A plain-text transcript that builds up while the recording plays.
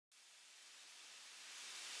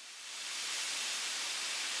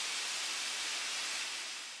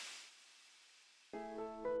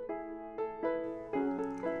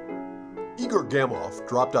Igor Gamow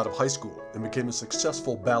dropped out of high school and became a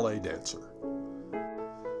successful ballet dancer.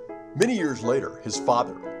 Many years later, his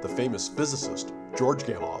father, the famous physicist George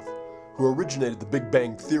Gamow, who originated the Big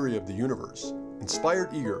Bang theory of the universe,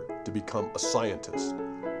 inspired Igor to become a scientist.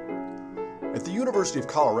 At the University of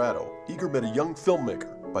Colorado, Igor met a young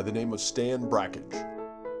filmmaker by the name of Stan Brakhage,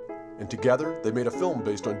 and together they made a film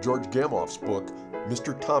based on George Gamow's book,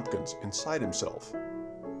 Mr. Tompkins Inside Himself.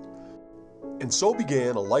 And so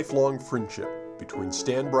began a lifelong friendship between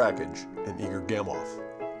Stan Brakhage and Igor Gamow.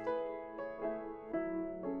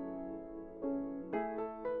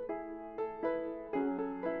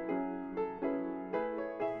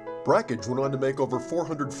 Brakhage went on to make over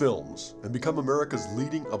 400 films and become America's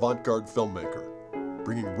leading avant-garde filmmaker,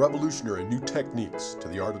 bringing revolutionary new techniques to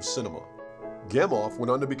the art of cinema. Gamow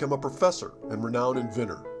went on to become a professor and renowned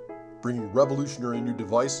inventor, bringing revolutionary new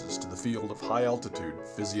devices to the field of high-altitude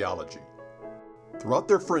physiology. Throughout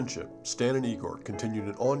their friendship, Stan and Igor continued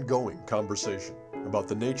an ongoing conversation about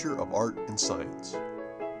the nature of art and science.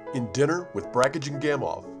 In Dinner with Brakhage and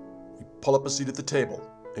Gamow, we pull up a seat at the table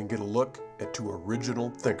and get a look at two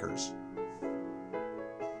original thinkers.